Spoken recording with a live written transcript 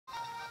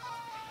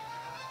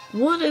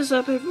What is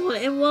up, everyone,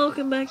 and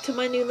welcome back to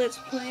my new Let's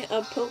Play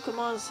of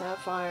Pokemon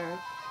Sapphire.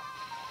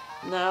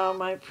 Now,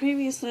 my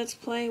previous Let's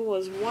Play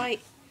was White,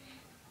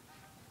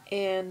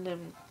 and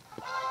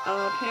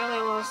apparently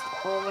I lost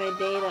all my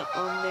data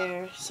on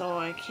there, so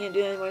I can't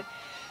do that anymore.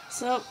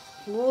 So,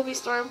 we'll be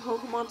starting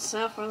Pokemon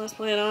Sapphire Let's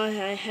Play, and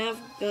I have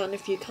gotten a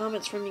few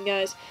comments from you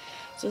guys,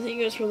 so thank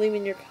you guys for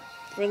leaving your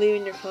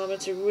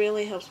comments. It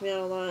really helps me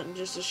out a lot, and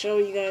just to show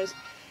you guys,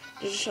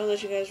 just to show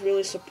that you guys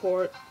really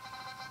support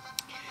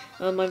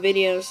my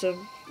videos. So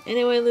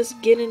anyway, let's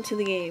get into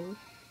the game,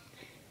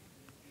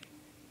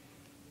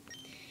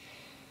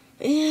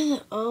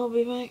 and I'll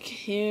be back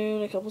here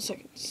in a couple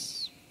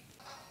seconds.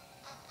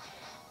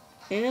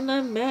 And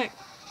I'm back.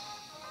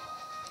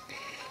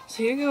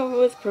 So here we go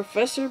with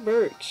Professor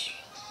Birch.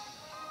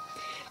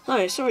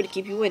 Hi, sorry to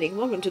keep you waiting.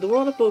 Welcome to the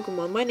world of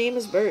Pokemon. My name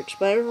is Birch,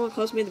 but everyone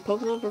calls me the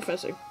Pokemon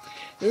Professor.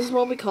 This is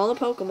what we call a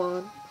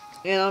Pokemon,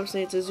 and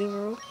obviously it's a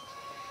Zoomer.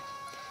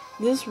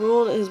 This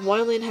world is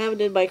widely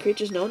inhabited by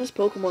creatures known as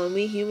Pokemon.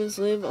 We humans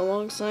live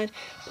alongside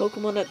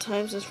Pokemon, at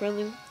times as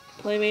friendly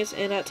playmates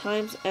and at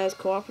times as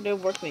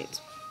cooperative workmates.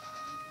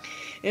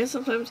 And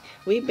sometimes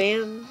we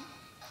band,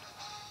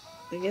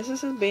 I guess it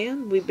says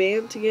band? We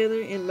band together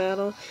in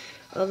battle.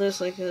 Others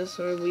like this,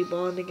 or we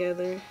bond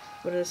together,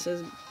 but it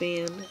says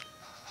band.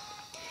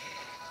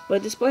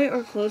 But despite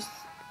our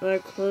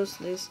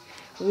closeness,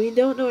 we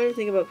don't know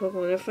everything about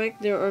Pokemon. In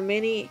fact, there are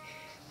many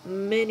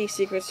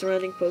secrets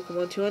surrounding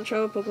Pokemon. To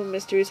unravel Pokemon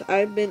mysteries,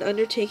 I've been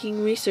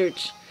undertaking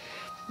research.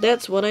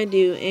 That's what I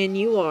do, and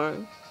you are.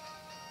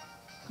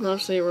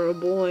 Obviously, we're a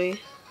boy.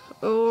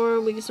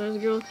 Or we can start as a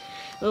girl.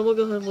 Well, we'll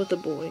go ahead with a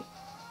boy.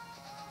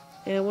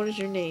 And what is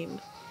your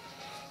name?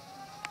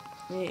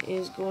 It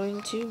is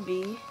going to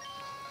be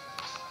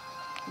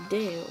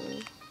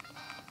Dale.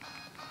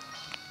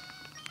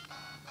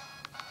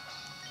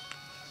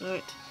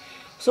 Alright.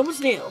 So what's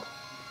Dale?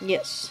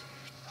 Yes.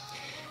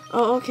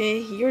 Oh, okay.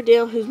 You're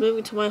Dale, who's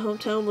moving to my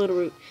hometown, Little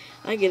Root.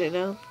 I get it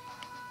now.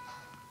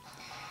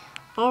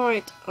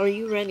 Alright, are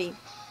you ready?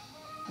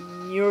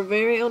 Your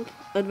very own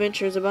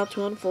adventure is about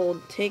to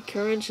unfold. Take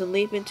courage and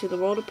leap into the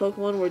world of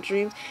Pokemon, where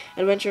dreams,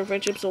 adventure, and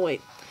friendships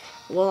await.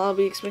 Well, I'll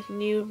be expecting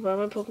you by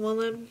my Pokemon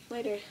Lab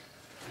later.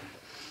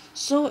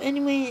 So,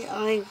 anyway,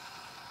 I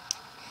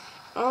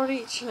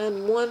already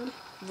had 1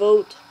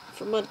 vote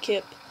for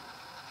Mudkip,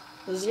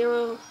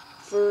 0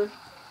 for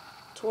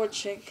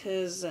Torchic,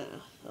 because a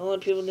lot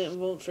of people didn't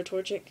vote for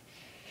Torchic.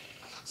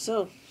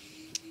 So,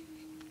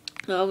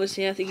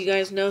 obviously, I think you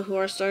guys know who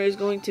our starter is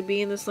going to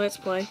be in this Let's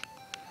Play.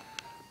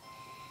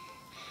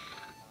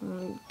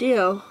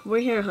 Dale, we're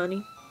here,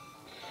 honey.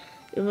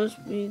 It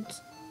must be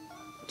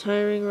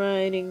tiring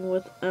riding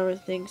with our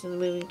things and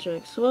moving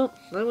trucks. Well,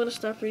 I'm going to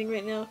stop reading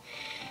right now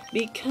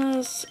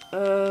because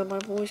my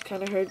voice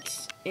kind of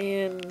hurts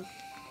and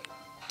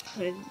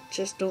I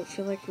just don't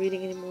feel like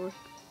reading anymore.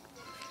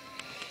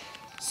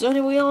 So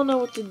anyway, we all know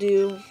what to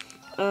do.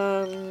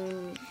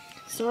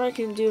 So I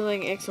can do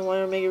like X and Y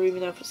or Omega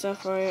Reading out for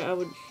Sapphire. I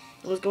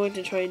was going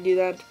to try to do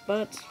that,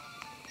 but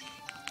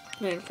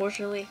I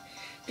unfortunately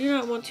do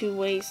not want to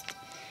waste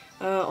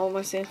all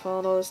my save file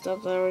and all the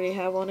stuff that I already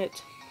have on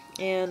it.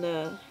 And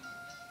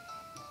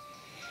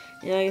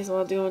yeah, I guess I'll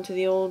have to go into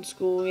the old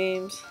school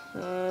games.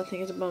 I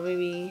think it's about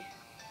maybe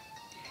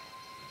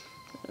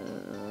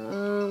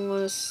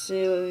let's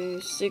see,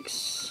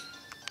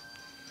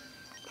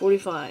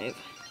 6:45.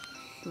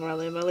 Where I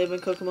live. I live in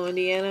Kokomo,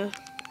 Indiana,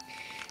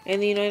 in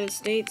the United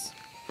States.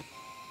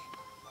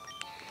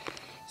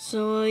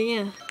 So,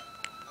 yeah.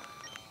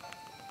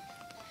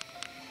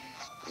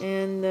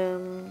 And,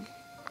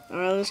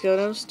 alright, let's go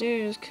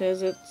downstairs,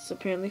 because it's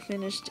apparently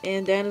finished,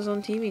 and Dad is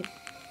on TV.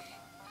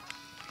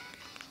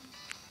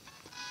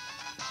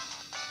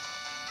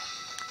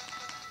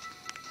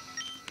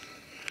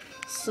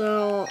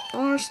 So,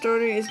 our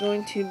starter is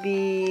going to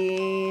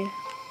be...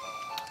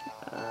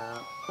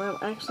 I'm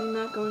actually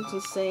not going to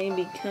say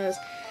because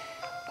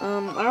I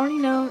already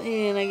know,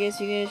 and I guess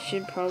you guys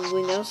should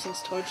probably know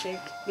since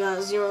Torchic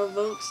got 0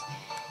 votes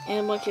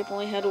and Mudkip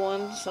only had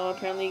 1, so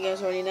apparently you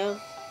guys already know.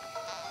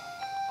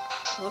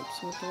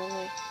 Oops, went the wrong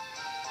way.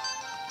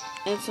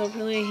 And so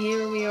apparently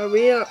here we are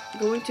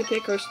going to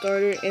pick our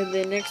starter, and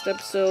the next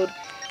episode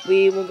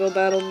we will go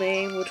battle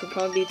May, which will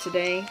probably be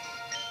today.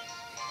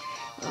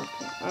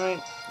 Okay,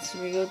 alright, so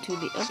we go to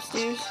the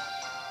upstairs.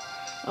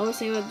 I was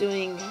thinking about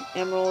doing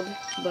Emerald,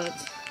 but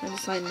I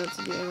decided not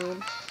to do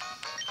Emerald.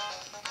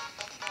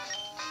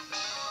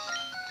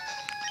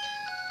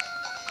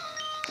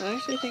 I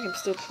actually think I'm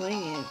still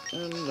playing it.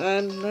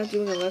 I'm not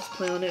doing a Let's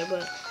Play on it,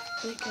 but I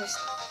think I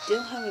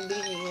still haven't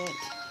beaten it yet.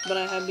 But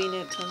I have beaten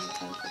it tons of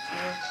times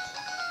before.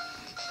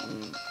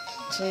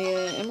 So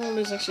yeah, Emerald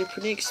is actually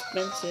pretty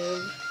expensive.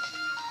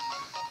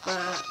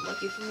 But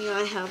lucky for me,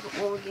 I have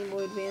all Game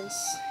Boy Advance,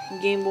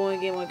 Game Boy,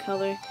 Game Boy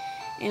Color,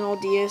 and all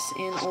DS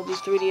and all these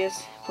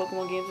 3DS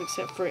Pokemon games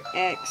except for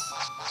X.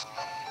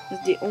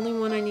 It's the only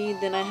one I need.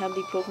 Then I have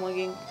the Pokemon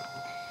game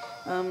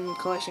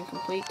collection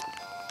complete.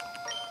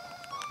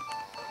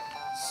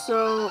 So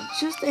So,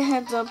 just a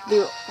heads up,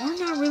 there are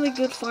not really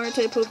good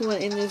fire-type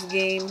Pokemon in this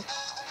game.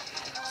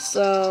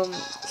 So,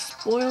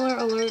 spoiler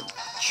alert,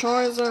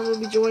 Charizard will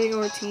be joining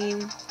our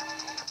team.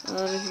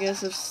 If you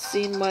guys have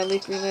seen my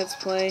Leaf Green Let's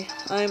Play,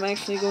 I'm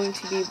actually going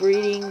to be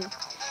breeding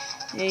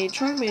a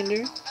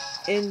Charmander,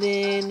 and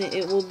then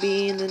it will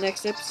be in the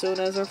next episode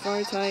as our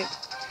fire-type.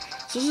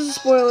 So just a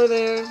spoiler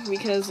there,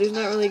 because there's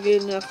not really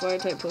good enough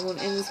fire-type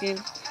Pokemon in this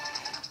game.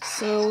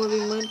 So, will it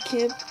be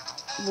Mudkip?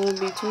 Will it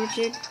be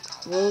Torchic?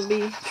 Will it be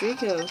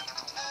Treecko?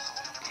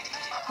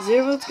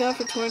 0 votes got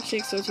for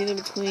Torchic, so it's either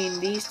between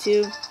these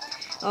two.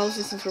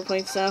 Obviously, since we're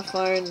playing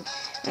Sapphire, and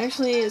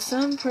actually,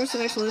 some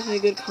person actually left me a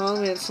good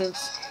comment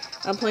since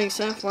I'm playing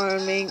Sapphire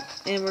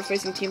and we're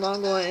facing Team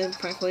Agua, and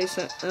practically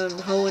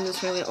Hoenn is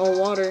fairly all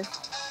water.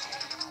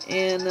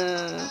 And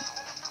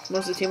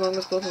most of the Team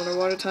Agua's Pokemon are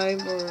water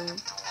type, or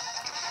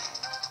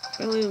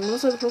really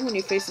most of the Pokemon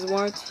you face is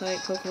water type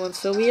Pokemon.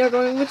 So we are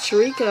going with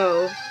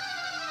Treecko.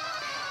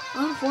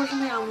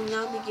 Unfortunately, I will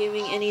not be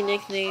giving any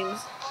nicknames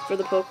for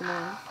the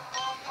Pokemon.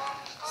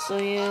 So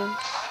yeah.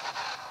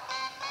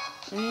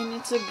 And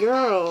it's a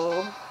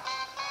girl.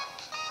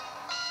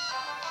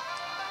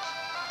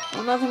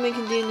 Well, nothing we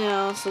can do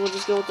now, so we'll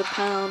just go with the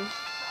pound.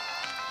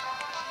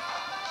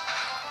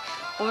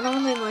 Or I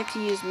don't really like to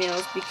use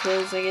males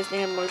because I guess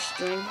they have more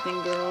strength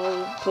than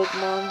girl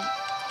Pokemon.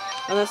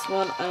 And that's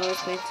what I always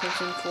pay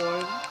attention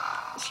for.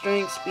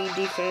 Strength, speed,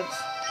 defense.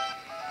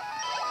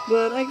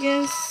 But I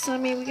guess, I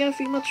mean, we got a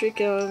female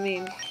Treecko. I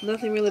mean,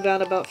 nothing really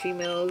bad about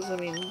females. I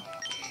mean,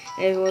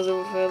 if it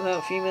wasn't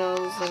without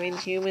females, I mean,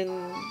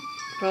 human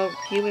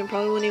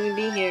probably wouldn't even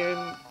be here.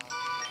 And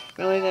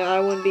probably that I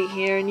wouldn't be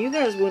here, and you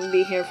guys wouldn't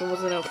be here if it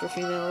wasn't out for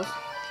females.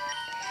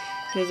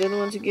 Because they're the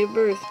ones who give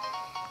birth.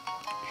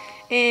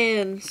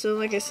 And, so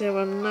like I said,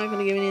 I'm not going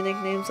to give any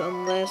nicknames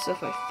unless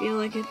if I feel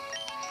like it.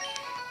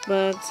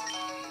 But,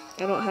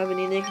 I don't have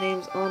any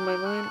nicknames on my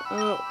mind.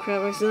 Oh, crap,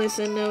 I accidentally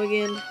said no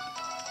again.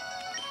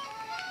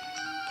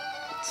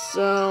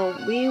 So,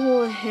 we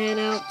will head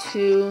out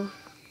to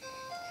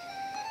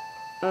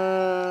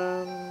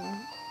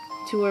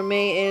where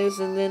May is,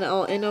 and then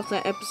I'll end off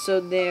that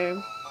episode there.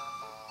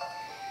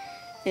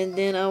 And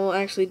then I will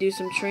actually do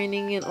some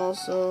training, and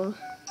also,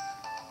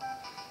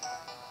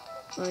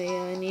 oh yeah,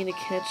 I need to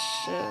catch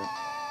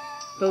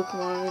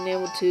Pokemon and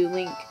able to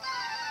link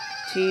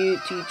to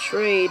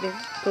trade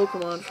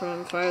Pokemon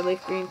from Fire,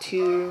 Leaf Green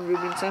to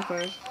Ruby and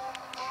Sapphire.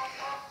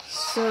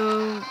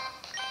 So,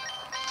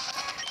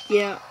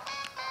 yeah,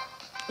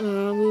 we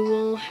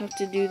will have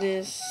to do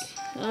this.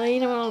 You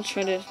know what, I'll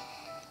try to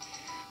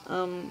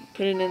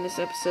put it in this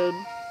episode.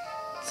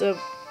 So,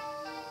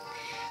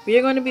 we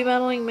are going to be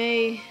battling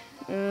May.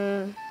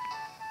 I'm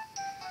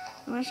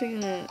actually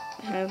gonna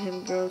have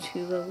him grow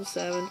to level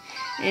 7,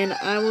 and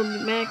I will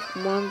be back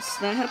once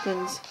that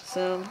happens.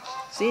 So,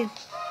 see ya.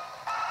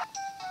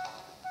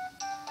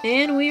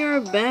 And we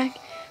are back,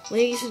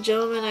 ladies and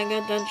gentlemen. I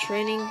got done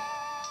training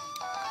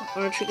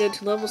our Treecko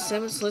to level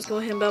 7, so let's go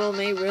ahead and battle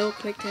May real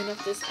quick to end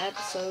up this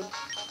episode.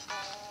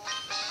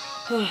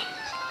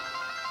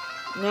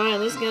 Alright,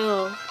 let's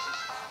go.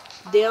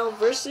 Dale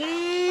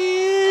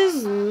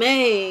versus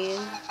May.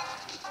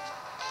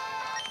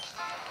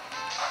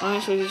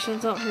 Alright, so she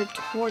sends out her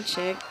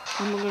Torchic,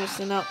 and we're going to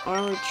send out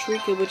our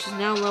Treecko, which is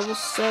now level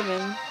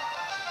 7,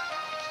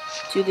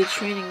 to the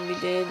training we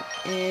did.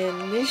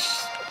 And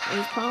this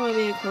is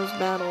probably a close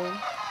battle.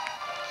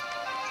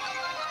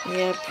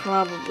 Yeah,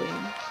 probably.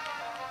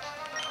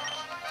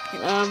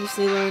 And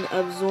obviously learn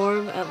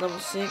Absorb at level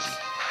 6.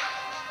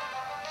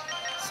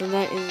 So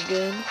that is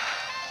good.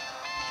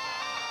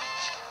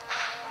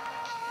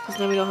 Because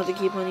now we don't have to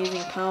keep on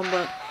using Pound,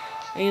 but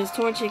against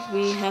Torchic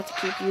we have to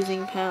keep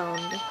using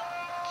Pound.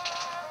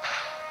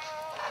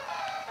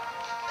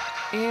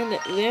 And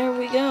there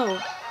we go.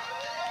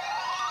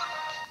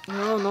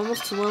 Oh, and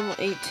almost to level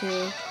 8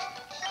 too.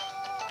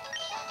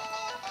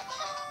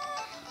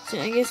 So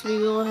I guess we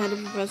will head to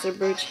Professor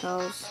Birch's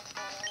house.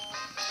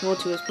 Go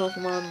to his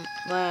Pokemon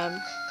lab.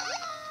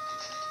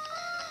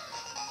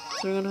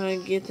 So we're gonna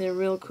get there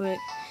real quick.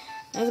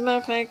 As a matter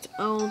of fact,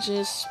 I'll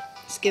just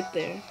skip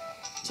there.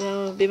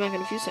 So I'll be back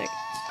in a few seconds.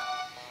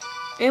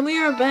 And we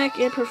are back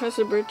in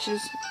Professor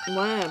Birch's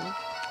lab.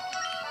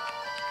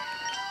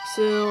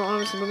 So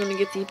obviously we're gonna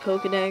get the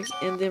Pokedex,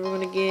 and then we're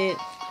gonna get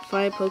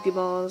 5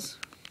 Pokeballs.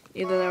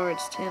 Either that or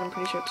it's 10, I'm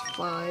pretty sure it's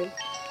 5.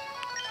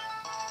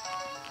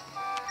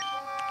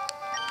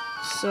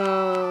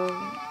 So,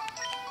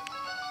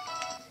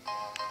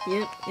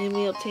 yep, and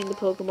we obtained the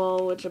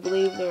Pokeball, which I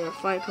believe there are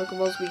 5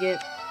 Pokeballs we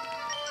get.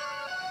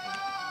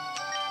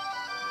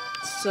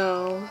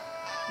 So,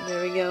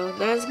 there we go.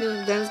 That is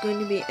going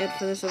to be it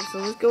for this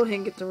episode. Let's go ahead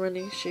and get the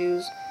running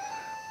shoes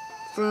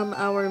from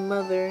our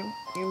mother,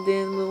 and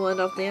then we'll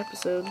end off the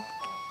episode.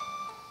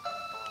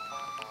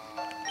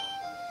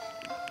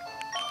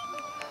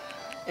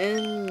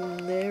 And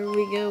there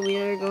we go. We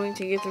are going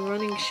to get the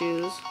running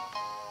shoes.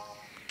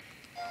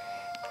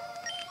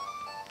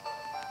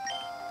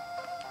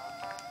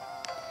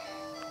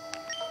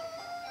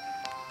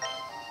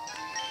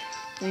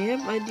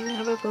 Yep, I do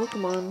have a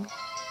Pokemon.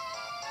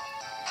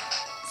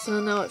 So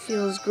now it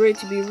feels great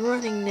to be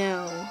running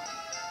now.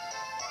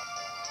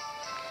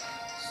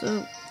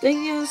 So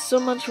thank you guys so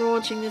much for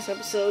watching this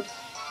episode.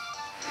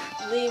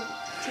 Leave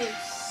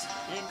tips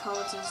and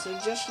comments and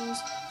suggestions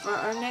for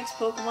our next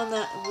Pokemon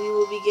that we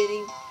will be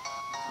getting.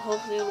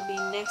 Hopefully it will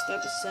be next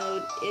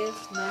episode,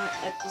 if not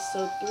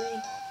episode 3.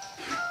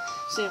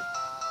 So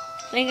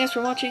thank you guys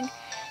for watching,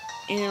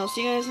 and I'll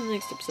see you guys in the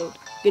next episode.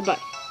 Goodbye.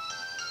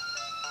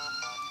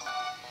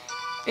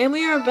 And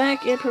we are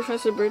back in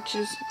Professor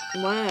Birch's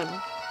lab.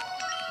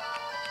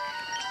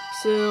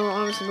 So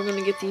obviously we're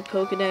gonna get the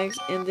Pokedex,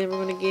 and then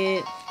we're gonna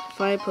get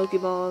 5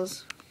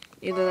 Pokeballs.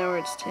 Either that or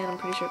it's 10, I'm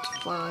pretty sure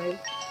it's 5.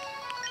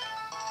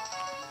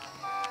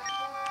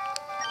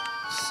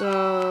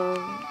 So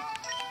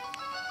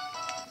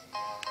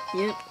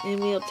yep, and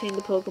we obtained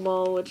the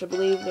Pokeball, which I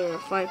believe there are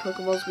 5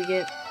 Pokeballs we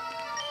get.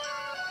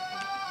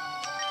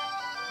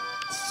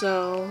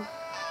 So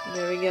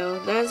there we go.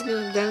 That is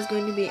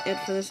going to be it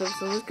for this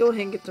episode. Let's go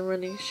ahead and get the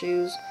running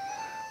shoes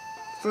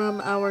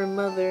from our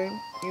mother,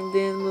 and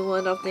then we'll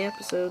end off the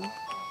episode.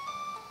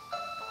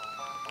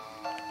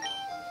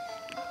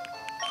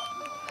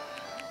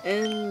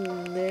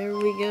 And there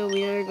we go.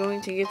 We are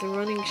going to get the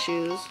running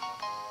shoes.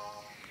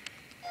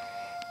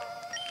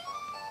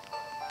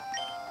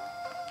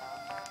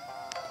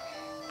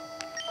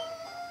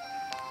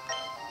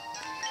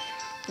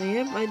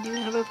 Yep, I do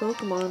have a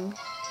Pokemon.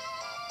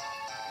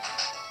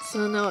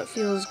 So now it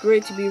feels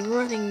great to be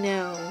running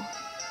now.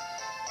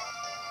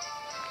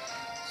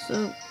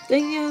 So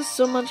thank you guys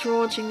so much for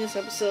watching this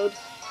episode.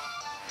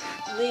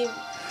 Leave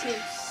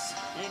tips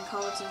and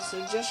comments and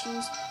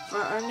suggestions for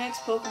our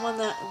next Pokemon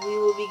that we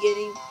will be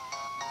getting.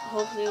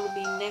 Hopefully it will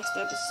be next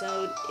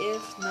episode,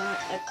 if not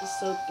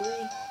episode 3.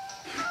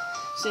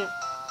 So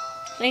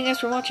thank you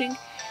guys for watching,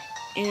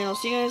 and I'll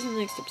see you guys in the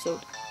next episode.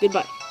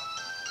 Goodbye.